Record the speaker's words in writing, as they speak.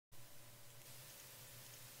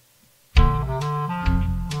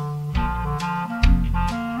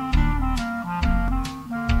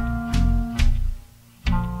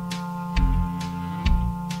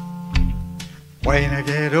When I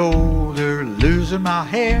get older, losing my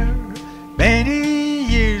hair, many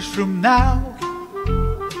years from now,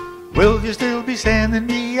 will you still be sending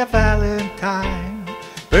me a Valentine?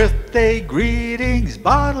 Birthday greetings,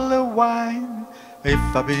 bottle of wine. If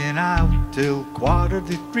I've been out till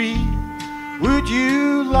 2:45, would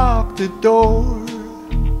you lock the door?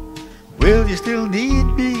 Will you still need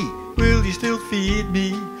me? Will you still feed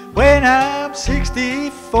me when I'm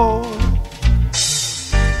 64?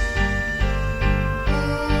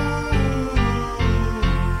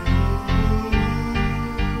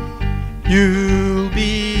 You'll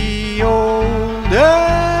be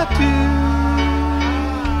older too,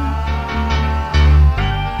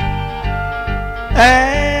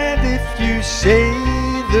 and if you say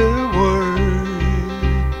the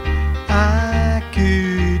word, I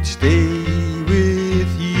could stay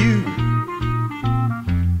with you.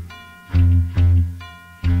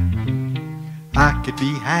 I could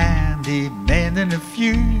be handy mending a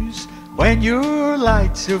fuse when your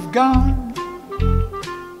lights have gone.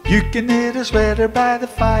 You can knit a sweater by the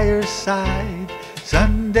fireside.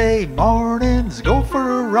 Sunday mornings go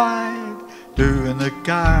for a ride, doing the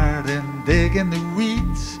garden, digging the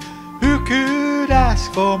weeds. Who could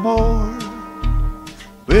ask for more?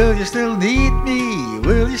 Will you still need me?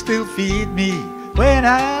 Will you still feed me when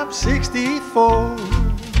I'm 64?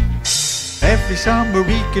 Every summer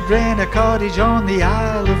we could rent a cottage on the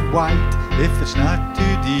Isle of Wight, if it's not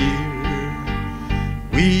too dear.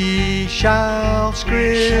 We shall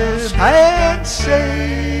scrimp and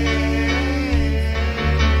save,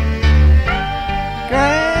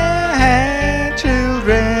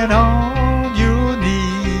 grandchildren on your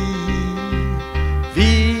knee,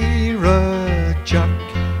 Vera, Chuck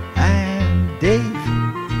and Dave.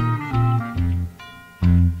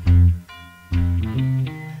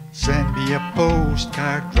 Send me a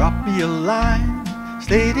postcard, drop me a line,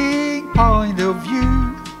 stating point of view.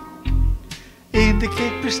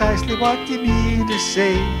 Indicate precisely what you mean to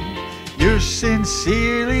say. You're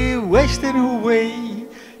sincerely wasting away.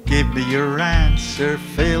 Give me your answer,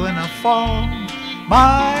 filling a form,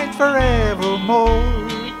 mine forevermore.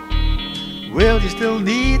 Will you still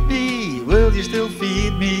need me? Will you still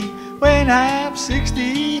feed me when I'm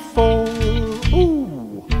 64?